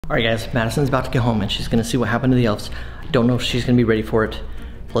Alright guys, Madison's about to get home and she's gonna see what happened to the elves. I don't know if she's gonna be ready for it.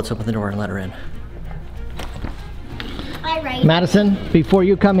 Let's open the door and let her in. Alright. Madison, before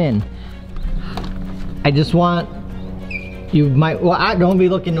you come in, I just want, I don't be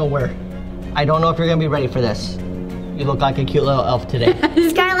looking nowhere. I don't know if you're gonna be ready for this. You look like a cute little elf today.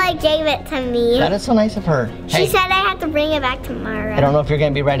 Scarlett gave it to me. That is so nice of her. She said I had to bring it back tomorrow. I don't know if you're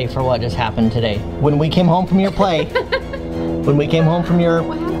gonna be ready for what just happened today. When we came home from your play, when we came home from your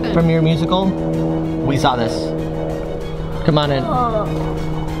musical, we saw this. Come on in. Oh.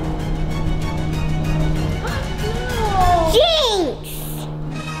 Jinx!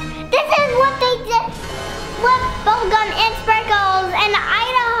 This is what they did with Bubblegum and Sparkles in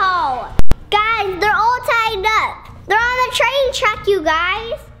Idaho. Guys, they're all tied up. They're on the train track, you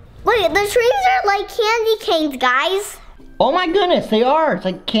guys. Look, the trees are like candy canes, guys. Oh my goodness, they are. It's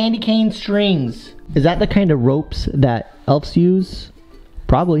like candy cane strings. Is that the kind of ropes that elves use?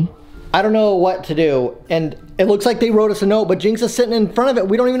 Probably. I don't know what to do. And it looks like they wrote us a note, but Jinx is sitting in front of it.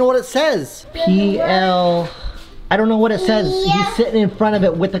 We don't even know what it says. PL. I don't know what it says. He's sitting in front of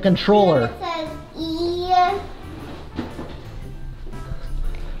it with the controller. It says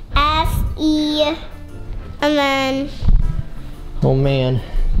E-S-E, and then oh man.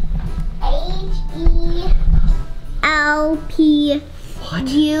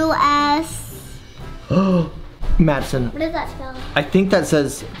 H-E-L-P-U-S. Oh, Madison. What does that spell? I think that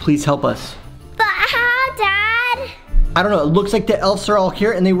says, please help us. But how, Dad? I don't know, it looks like the elves are all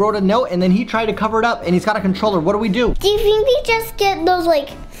here and they wrote a note and then he tried to cover it up and he's got a controller. What do we do? Do you think we just get those like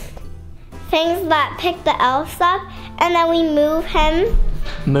things that pick the elves up and then we move him?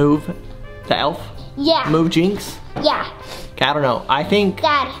 Move the elf? Yeah. Move Jinx? Yeah. Okay, I don't know. I think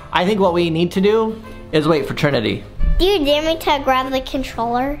what we need to do is wait for Trinity. Do you dare me to grab the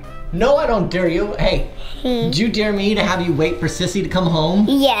controller? No, I don't dare you. Hey, do you dare me to have you wait for Sissy to come home?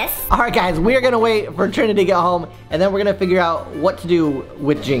 Yes. All right, guys, we are gonna wait for Trinity to get home, and then we're gonna figure out what to do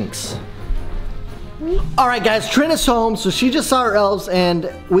with Jinx. All right, guys, Trin is home, so she just saw her elves,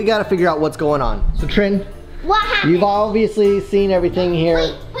 and we gotta figure out what's going on. So, Trin, what happened? you've obviously seen everything here.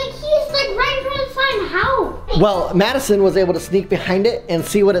 Wait, he's like right in front of the sign. How? Well, Madison was able to sneak behind it and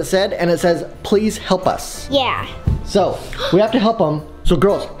see what it said, and it says, please help us. Yeah. So, we have to help them. So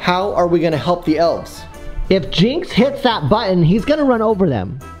girls, how are we gonna help the elves? If Jinx hits that button, he's gonna run over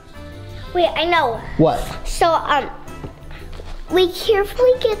them. Wait, I know. What? So, we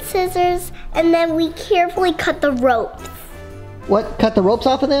carefully get scissors and then we carefully cut the ropes. What, cut the ropes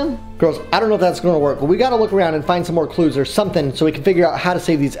off of them? Girls, I don't know if that's gonna work, but we gotta look around and find some more clues or something so we can figure out how to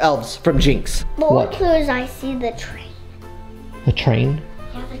save these elves from Jinx. What clues? I see the train. The train?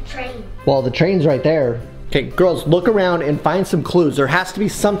 Yeah, the train. Well, the train's right there. Okay, girls, look around and find some clues. There has to be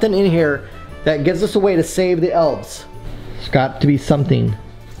something in here that gives us a way to save the elves. There's got to be something.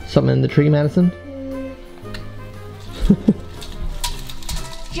 Something in the tree, Madison?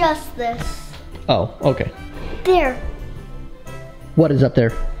 Just this. Oh, okay. There. What is up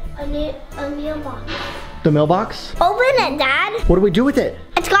there? A mailbox. The mailbox? Open it, Dad. What do we do with it?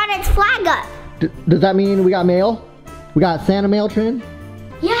 It's got its flag up. Does that mean we got mail? We got Santa mail, Trin?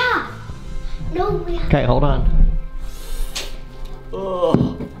 Yeah. No, we have. Okay, hold on.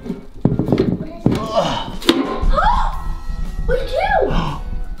 Ugh. We do.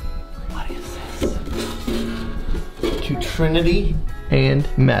 What is this? To Trinity and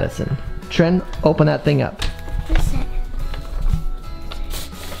Madison. Trin, open that thing up. Listen.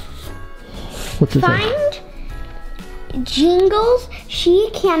 What's it say? Find Jingles. She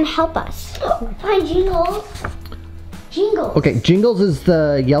can help us. Find Jingles. Jingles. Okay, Jingles is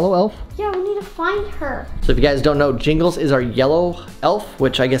the yellow elf. Yeah, we need to find her. So if you guys don't know, Jingles is our yellow elf,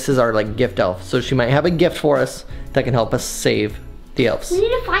 which I guess is our like gift elf. So she might have a gift for us that can help us save the elves. We need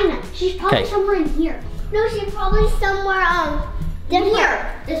to find her. She's probably somewhere in here. No, she's probably somewhere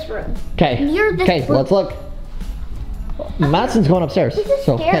near this room. Okay. Near this room. Let's look. Madison's going upstairs. This is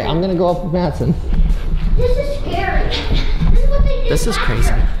so scary. okay, I'm gonna go up with Madison. This is scary. This is what they did. This is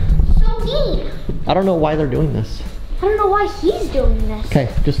crazy. So mean. I don't know why they're doing this. I don't know why he's doing this. Okay,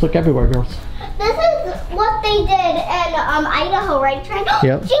 just look everywhere, girls. This is what they did in Idaho, right?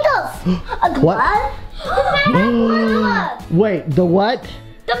 Yep. Jingles! A glove? What? The magic glove! Wait, the what?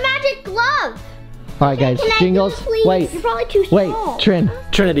 The magic glove! Alright guys, Can I Jingles, do it, please? wait. You're probably too small. Wait,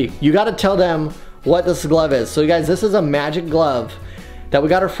 Trinity, you gotta tell them what this glove is. So guys, this is a magic glove that we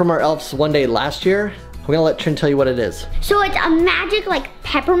got her from our elves one day last year. We're gonna let Trin tell you what it is. So it's a magic like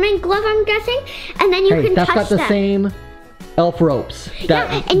peppermint glove, I'm guessing, and then you can touch that's got the them. same elf ropes that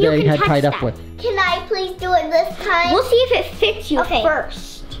and you they can had touch tied up them. with. Can I please do it this time? We'll see if it fits you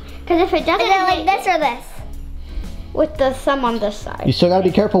first. Because if it doesn't, like this or this. with the thumb on this side. You still gotta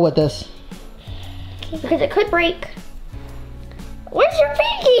be careful with this. Because it could break. Where's your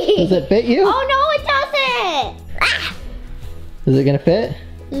pinky? Does it fit you? Oh no, it doesn't. Ah! Is it gonna fit?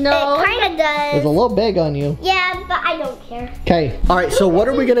 No. It kind of does. It's a little big on you. Yeah, but I don't care. Okay. All right, so what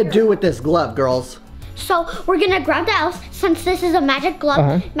are we gonna do with this glove, girls? So we're gonna grab the elves, since this is a magic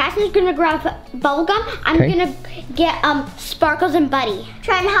glove. Madison's gonna grab bubblegum. I'm gonna get Sparkles and Buddy.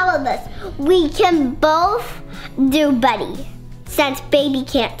 Try and follow this. We can both do Buddy, since baby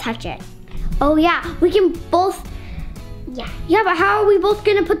can't touch it. Oh yeah, we can both. Yeah, but how are we both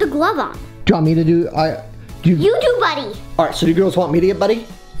gonna put the glove on? Do you want me to do? You do Buddy. All right, so you girls want me to get Buddy?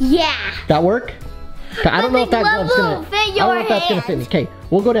 Yeah. That work? I don't know if that glove's gonna fit your I don't know if that's gonna fit me. Okay,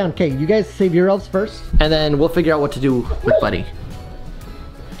 we'll go down. Okay, you guys save your elves first, and then we'll figure out what to do with Buddy.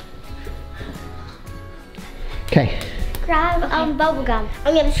 Okay. Grab bubblegum.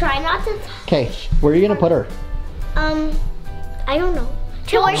 I'm gonna try not to. Okay, where are you gonna put her? I don't know.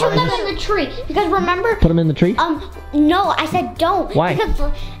 Don't put them in the tree, because remember. Put them in the tree? No, I said don't. Why?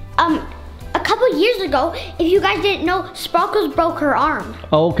 Because a couple years ago, if you guys didn't know, Sparkles broke her arm.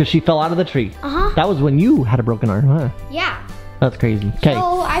 Oh, because she fell out of the tree. That was when you had a broken arm, huh? Yeah. That's crazy. Okay.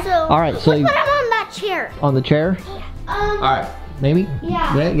 All right, so let's put them on that chair. On the chair? Yeah. All right. Maybe?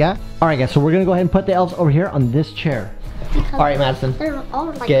 Yeah. Yeah? All right, guys, so we're gonna go ahead and put the elves over here on this chair. All right, Madison. They're all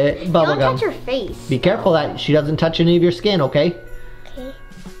like, get bubblegum. Don't touch her face. Be careful that she doesn't touch any of your skin, okay? Okay.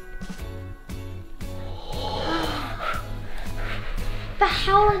 But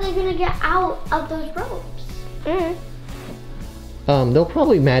how are they gonna get out of those ropes? They'll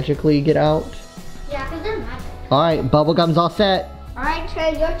probably magically get out. Yeah, because they're magic. All right, bubblegum's all set. All right,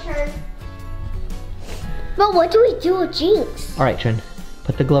 Trey, your turn. But what do we do with Jinx? All right, Trin,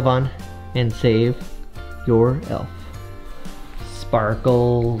 put the glove on and save your elf.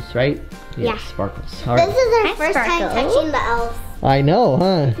 Sparkles, right? Yeah. Sparkles. All right. This is our first time touching the elves. I know,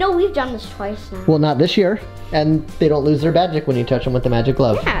 huh? No, we've done this twice now. Well, not this year. And they don't lose their magic when you touch them with the magic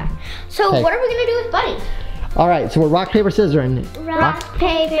glove. Yeah. So what are we gonna do with Buddy? All right, so we're rock, paper, scissoring. Rock,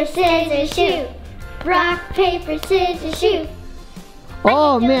 paper, scissors, shoot. Rock, paper, scissors, shoot.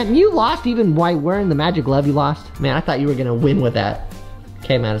 Oh man, you lost even by wearing the magic glove. You lost. Man, I thought you were gonna win with that.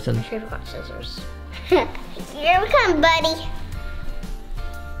 Okay, Madison. Should have got scissors. Here we come, Buddy.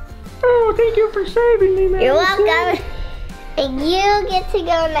 Oh, thank you for saving me, Madison. You're welcome. And you get to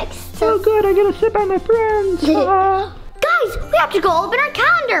go next to. Oh, good. I get to sit by my friends. Guys, we have to go open our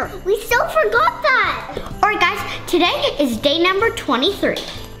calendar. We still forgot that. All right, guys. Today is day number 23.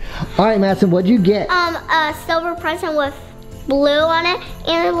 All right, Madison. What'd you get? A silver present with blue on it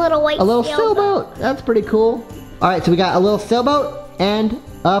and a little white. A little sailboat. That's pretty cool. All right, so we got a little sailboat and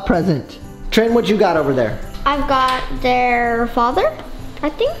a present. Trin, what you got over there? I've got their father, I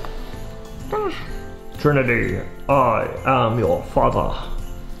think. Trinity, I am your father.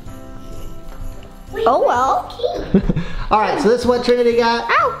 Oh well. All right, so this is what Trinity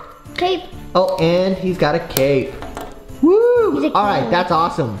got. Ow! Cape. Oh, and he's got a cape. Woo! All right, that's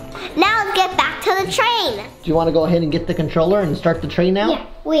awesome. Now let's get back to the train. Do you want to go ahead and get the controller and start the train now? Yeah.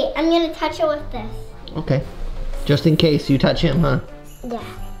 Wait, I'm gonna touch it with this. Okay. Just in case you touch him, huh? Yeah.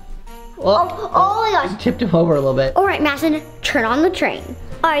 Oh my gosh. You tipped him over a little bit. All right, Madison, turn on the train.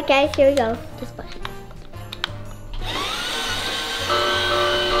 All right, guys, here we go. This button.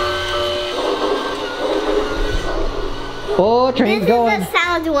 Oh, train's going. This is the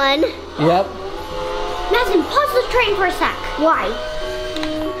sound one. Yep. Madison, pause the train for a sec. Why?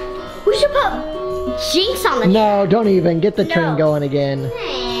 We should put Jinx on the train. No, don't even. Get the train going again.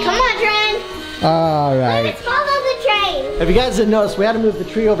 Come on, train. All right. Let's follow the train. If you guys didn't notice, we had to move the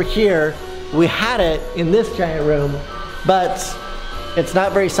tree over here. We had it in this giant room, but it's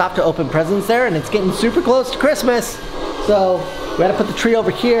not very soft to open presents there, and it's getting super close to Christmas. So we had to put the tree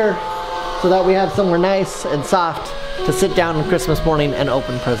over here so that we have somewhere nice and soft to sit down on Christmas morning and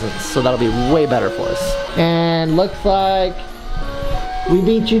open presents. So that'll be way better for us. And looks like we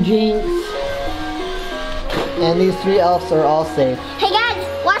beat you, Jinx. And these 3 elves are all safe. Hey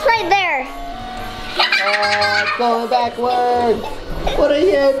guys, watch right there. Oh, it's going backwards. What are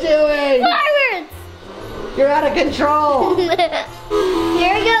you doing? Forwards. You're out of control. Here we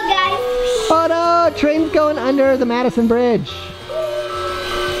go, guys. Oh no, train's going under the Madison Bridge.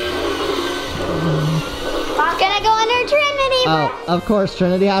 It's gonna go under Trinity. Oh, of course,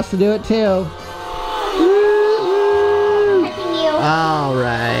 Trinity has to do it too. Touching you. All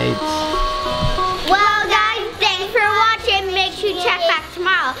right. Well, guys, thanks for watching. Make sure you check back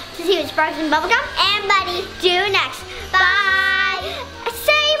tomorrow to see what Sparks and Bubblegum and Buddy do next.